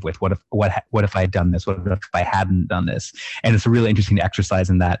all live with. What if I had done this? What if I hadn't done this? And it's a really interesting exercise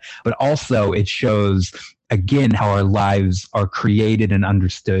in that. But also it shows, again, how our lives are created and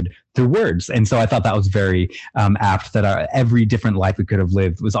understood through words. And so I thought that was very apt, that every different life we could have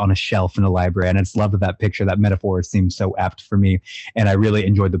lived was on a shelf in the library. And I just love that picture, that metaphor seems so apt for me. And I really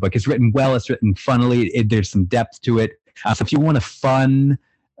enjoyed the book. It's written well, it's written funnily, there's some depth to it. So if you want a fun,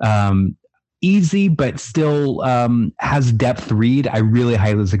 easy but still has depth read, I really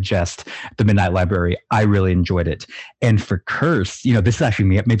highly suggest The Midnight Library. I really enjoyed it. And for curse, this is actually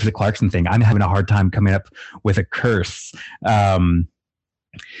maybe the Clarkson thing. I'm having a hard time coming up with a curse.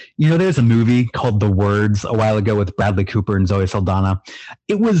 There's a movie called The Words a while ago with Bradley Cooper and Zoe Saldana.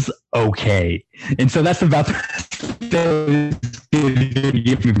 It was okay. And so that's about the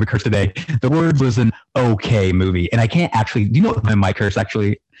give me a curse today. The Words was an okay movie. And I can't actually, do you know what my curse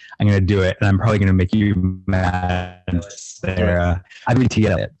actually? I'm going to do it, and I'm probably going to make you mad, Sarah. I read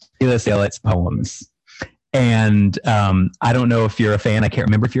T.S. Eliot's poems. And I don't know if you're a fan. I can't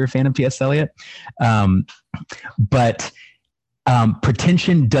remember if you're a fan of T.S. Eliot. But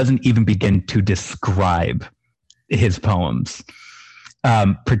pretension doesn't even begin to describe his poems.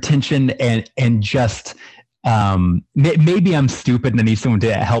 Pretension and just... maybe I'm stupid and I need someone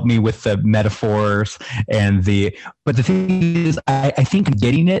to help me with the metaphors but the thing is, I think I'm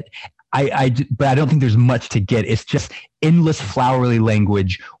getting it. But I don't think there's much to get. It's just endless flowery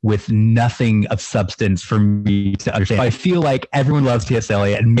language with nothing of substance for me to understand. I feel like everyone loves T.S.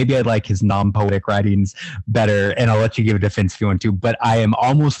 Eliot, and maybe I like his non-poetic writings better, and I'll let you give a defense if you want to, but I am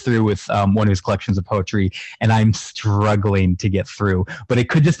almost through with one of his collections of poetry, and I'm struggling to get through. But it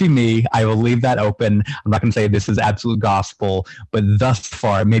could just be me. I will leave that open. I'm not going to say this is absolute gospel, but thus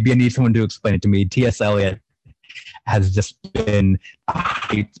far, maybe I need someone to explain it to me. T.S. Eliot has just been a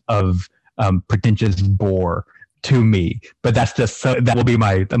height of pretentious bore to me, but that's just that will be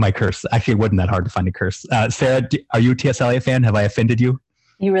my curse. Actually, it wasn't that hard to find a curse. Sarah, are you a T.S. Eliot fan? Have I offended you?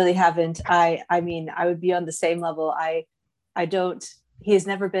 You really haven't. I mean, I would be on the same level. I don't. He has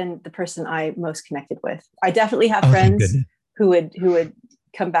never been the person I most connected with. I definitely have friends who would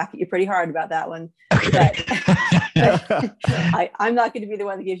come back at you pretty hard about that one. Okay. But I'm not going to be the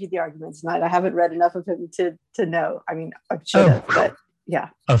one that gives you the arguments tonight. I haven't read enough of him to know. I mean, I should have, but yeah.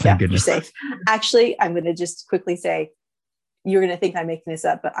 Oh, thank goodness. You're safe. Actually, I'm going to just quickly say, you're going to think I'm making this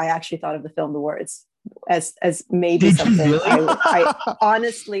up, but I actually thought of the film The Words as maybe did something. You really? I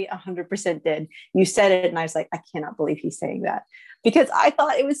honestly 100% did. You said it, and I was like, I cannot believe he's saying that, because I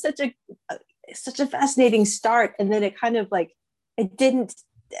thought it was such a fascinating start, and then it kind of like it didn't.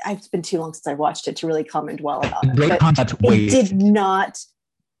 It's been too long since I watched it to really comment well about it. Great concept. It did not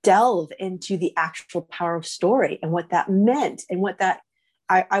delve into the actual power of story and what that meant, and what that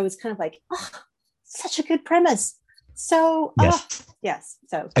I was kind of like, oh, such a good premise. So yes.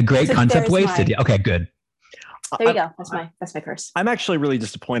 So a great concept wasted. Okay, good. There you go. That's my curse. I'm actually really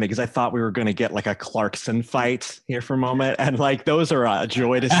disappointed because I thought we were going to get like a Clarkson fight here for a moment, and like those are a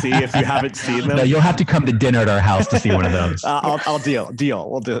joy to see if you haven't seen them. No, you'll have to come to dinner at our house to see one of those. I'll deal.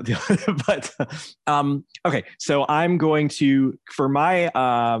 We'll do a deal. But okay, so I'm going to for my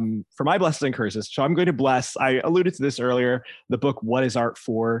blessings and curses. So I'm going to bless. I alluded to this earlier. The book "What Is Art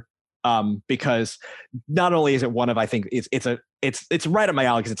For?" Because not only is it one of, I think it's right up my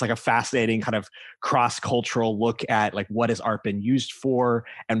alley because it's like a fascinating kind of cross-cultural look at like what has art been used for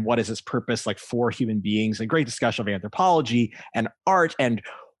and what is its purpose like for human beings, a great discussion of anthropology and art and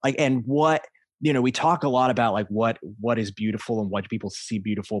what, we talk a lot about like what is beautiful and what people see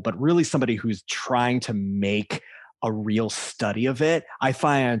beautiful, but really somebody who's trying to make a real study of it, I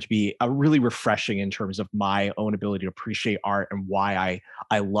find it to be a really refreshing in terms of my own ability to appreciate art and why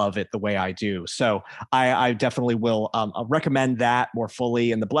I love it the way I do. So I definitely will recommend that more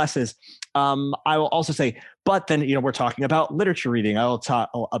fully in the blesses. I will also say, but then, we're talking about literature reading. I will talk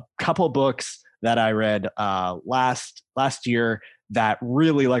a couple of books that I read last year that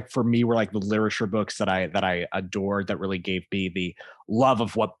really, like, for me were like the literature books that I adored, that really gave me the love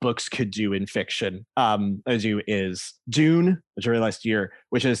of what books could do in fiction. Is Dune, which I read last year,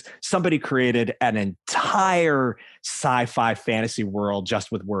 which is somebody created an entire sci-fi fantasy world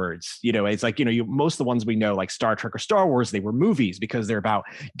just with words. It's like, most of the ones we know, like Star Trek or Star Wars, they were movies because they're about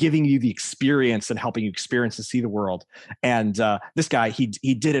giving you the experience and helping you experience and see the world. And this guy, he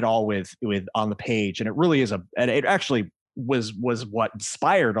did it all with on the page, and it really is and it actually was what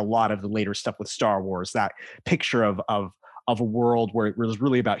inspired a lot of the later stuff with Star Wars, that picture of a world where it was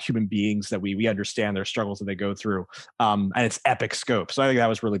really about human beings, that we understand their struggles that they go through, and it's epic scope. So I think that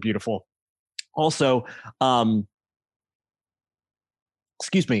was really beautiful. Also,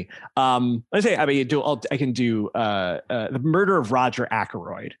 excuse me. Let's say I can do The Murder of Roger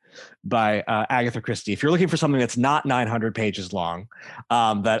Ackroyd by Agatha Christie. If you're looking for something that's not 900 pages long,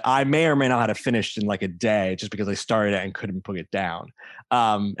 that I may or may not have finished in like a day, just because I started it and couldn't put it down.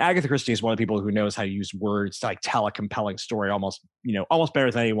 Agatha Christie is one of the people who knows how to use words to like tell a compelling story almost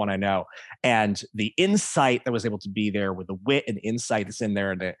better than anyone I know. And the insight that was able to be there, with the wit and insight that's in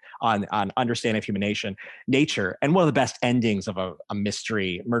there, on understanding of human nature, and one of the best endings of a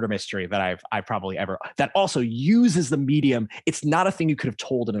murder mystery that I've probably ever, that also uses the medium. It's not a thing you could have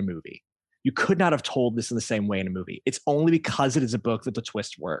told in a movie. You could not have told this in the same way in a movie. It's only because it is a book that the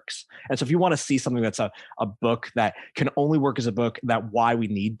twist works. And so if you want to see something that's a book that can only work as a book, that why we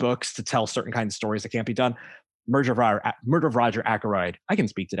need books to tell certain kinds of stories that can't be done, Murder of Roger Ackroyd, I can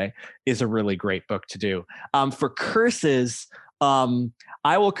speak today, is a really great book to do. For curses,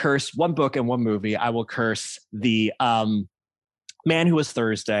 I will curse one book and one movie. I will curse the Man Who Was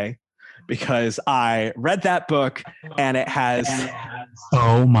Thursday, because I read that book and it has.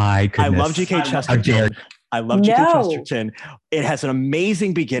 Oh my goodness! I love G.K. Chesterton. Chesterton. It has an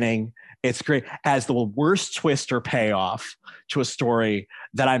amazing beginning. It's great. It has the worst twist or payoff to a story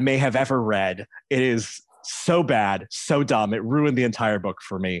that I may have ever read. It is so bad, so dumb. It ruined the entire book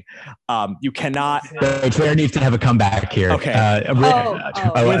for me. You cannot. Claire needs to have a comeback here. Okay.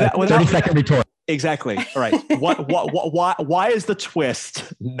 30-second retort. Exactly. All right. Why is the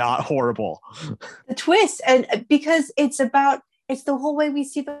twist not horrible? The twist, and because it's the whole way we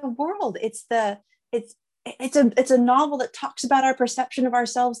see the world. It's a novel that talks about our perception of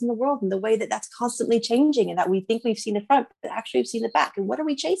ourselves in the world, and the way that that's constantly changing, and that we think we've seen the front, but actually we've seen the back. And what are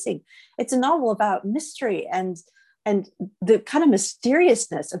we chasing? It's a novel about mystery and the kind of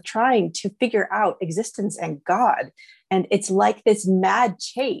mysteriousness of trying to figure out existence and God. And it's like this mad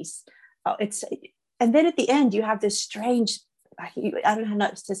chase. And then at the end, you have this strange, I don't know how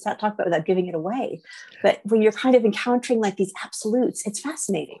not to talk about without giving it away, but when you're kind of encountering like these absolutes, it's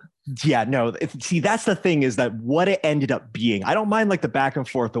fascinating. Yeah, no, see, that's the thing, is that what it ended up being, I don't mind like the back and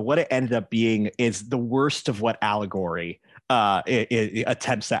forth, but what it ended up being is the worst of what allegory it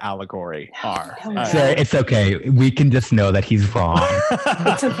attempts at allegory are. Sarah, it's okay. We can just know that he's wrong.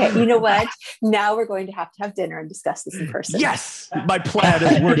 It's okay. You know what? Now we're going to have dinner and discuss this in person. Yes, my plan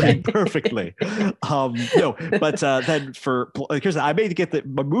is working perfectly. No, but then because I made to get the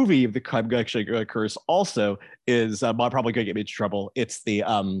movie of the I'm actually curse also is probably going to get me into trouble. It's the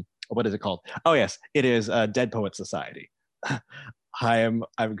what is it called? Oh yes, it is Dead Poet Society. I am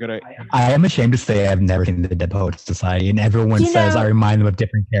ashamed to say I've never seen the Dead Poets Society, and everyone says I remind them of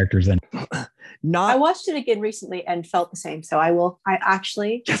different characters. And I watched it again recently and felt the same. So I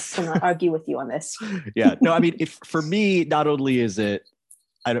actually will not argue with you on this. Yeah, no, I mean, for me, not only is it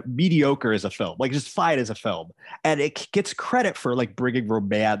mediocre as a film, like just fine as a film, and it gets credit for like bringing a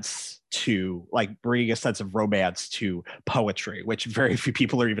sense of romance to poetry, which very few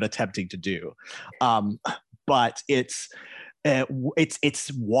people are even attempting to do. But it's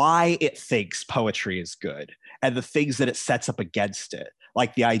why it thinks poetry is good, and the things that it sets up against it,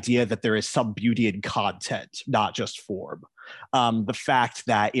 like the idea that there is some beauty in content, not just form. The fact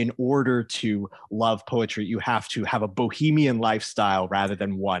that in order to love poetry, you have to have a bohemian lifestyle rather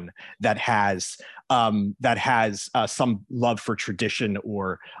than one that has some love for tradition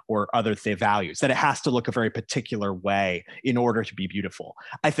or other values. That it has to look a very particular way in order to be beautiful,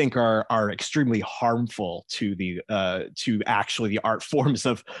 I think are extremely harmful to actually the art forms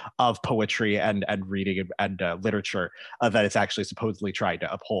of poetry and reading and literature that it's actually supposedly trying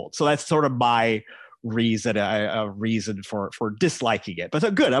to uphold. So that's sort of my reason for disliking it.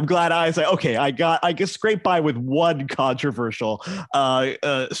 But good, I'm glad I say, okay, I get scraped by with one controversial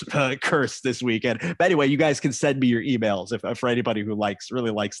curse this weekend. But anyway, you guys can send me your emails if for anybody who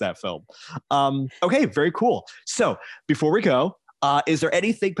really likes that film. Okay, very cool. So before we go, is there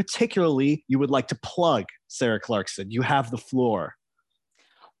anything particularly you would like to plug, Sarah Clarkson? You have the floor.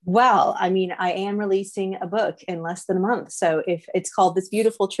 Well, I mean, I am releasing a book in less than a month. So if it's called This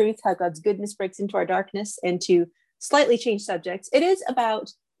Beautiful Truth, How God's Goodness Breaks Into Our Darkness, and to slightly change subjects, it is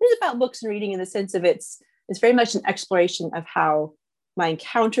about books and reading in the sense of it's very much an exploration of how my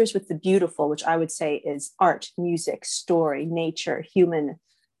encounters with the beautiful, which I would say is art, music, story, nature, human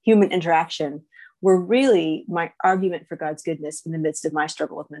interaction, were really my argument for God's goodness in the midst of my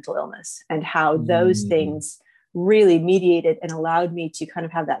struggle with mental illness, and how those things really mediated and allowed me to kind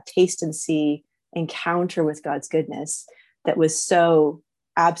of have that taste and see encounter with God's goodness that was so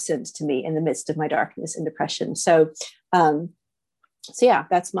absent to me in the midst of my darkness and depression. So yeah,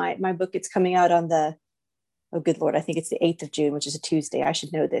 that's my book. It's coming out on the oh, good Lord, I think it's the 8th of June, which is a Tuesday. I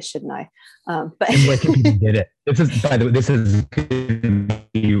should know this, shouldn't I? But where can people get it? This is, by the way, this is going to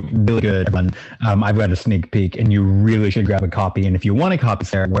be really good. I've got a sneak peek, and you really should grab a copy. And if you want a copy,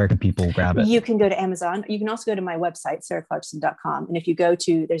 Sarah, where can people grab it? You can go to Amazon. You can also go to my website, sarahclarkson.com. And if you go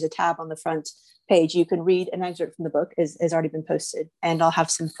to, there's a tab on the front page, you can read an excerpt from the book, has already been posted. And I'll have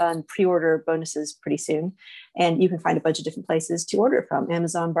some fun pre-order bonuses pretty soon. And you can find a bunch of different places to order from: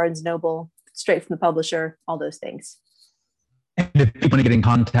 Amazon, Barnes & Noble, straight from the publisher, all those things. And if people want to get in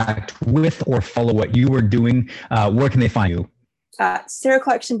contact with or follow what you are doing, where can they find you?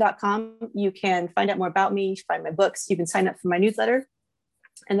 sarahclarkson.com. You can find out more about me, find my books. You can sign up for my newsletter.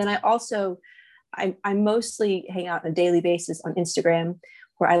 And then I mostly hang out on a daily basis on Instagram,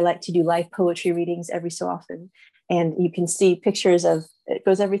 where I like to do live poetry readings every so often. And you can see pictures of, it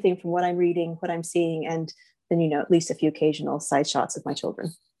goes everything from what I'm reading, what I'm seeing, and then, at least a few occasional side shots of my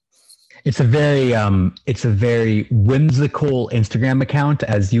children. It's a very whimsical Instagram account,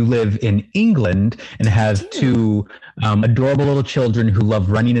 as you live in England and have two adorable little children who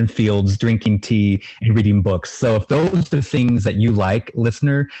love running in fields, drinking tea, and reading books. So if those are the things that you like,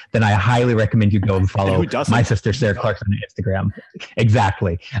 listener, then I highly recommend you go and follow my sister, Sarah Clarkson, on Instagram.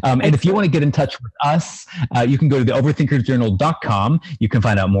 Exactly. And if you want to get in touch with us, you can go to the overthinkersjournal.com. You can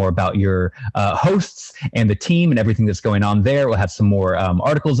find out more about your hosts and the team and everything that's going on there. We'll have some more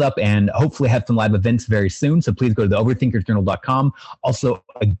articles up and hopefully have some live events very soon. So please go to the overthinkersjournal.com. Also,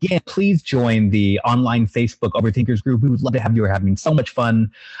 again, please join the online Facebook Overthinkers group. We would love to have you. We're having so much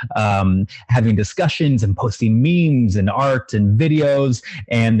fun having discussions and posting memes and art and videos.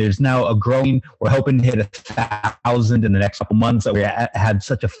 And there's now we're hoping to hit 1,000 in the next couple months. So we had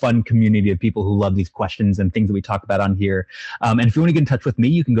such a fun community of people who love these questions and things that we talk about on here. And if you want to get in touch with me,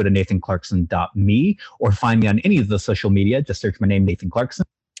 you can go to nathanclarkson.me or find me on any of the social media. Just search my name, Nathan Clarkson.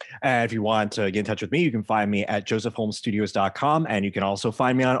 And if you want to get in touch with me, you can find me at josephholmesstudios.com. And you can also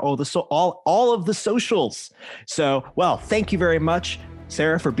find me on all of the socials. So, well, thank you very much,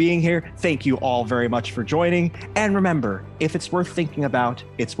 Sarah, for being here. Thank you all very much for joining. And remember, if it's worth thinking about,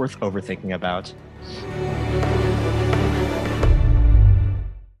 it's worth overthinking about.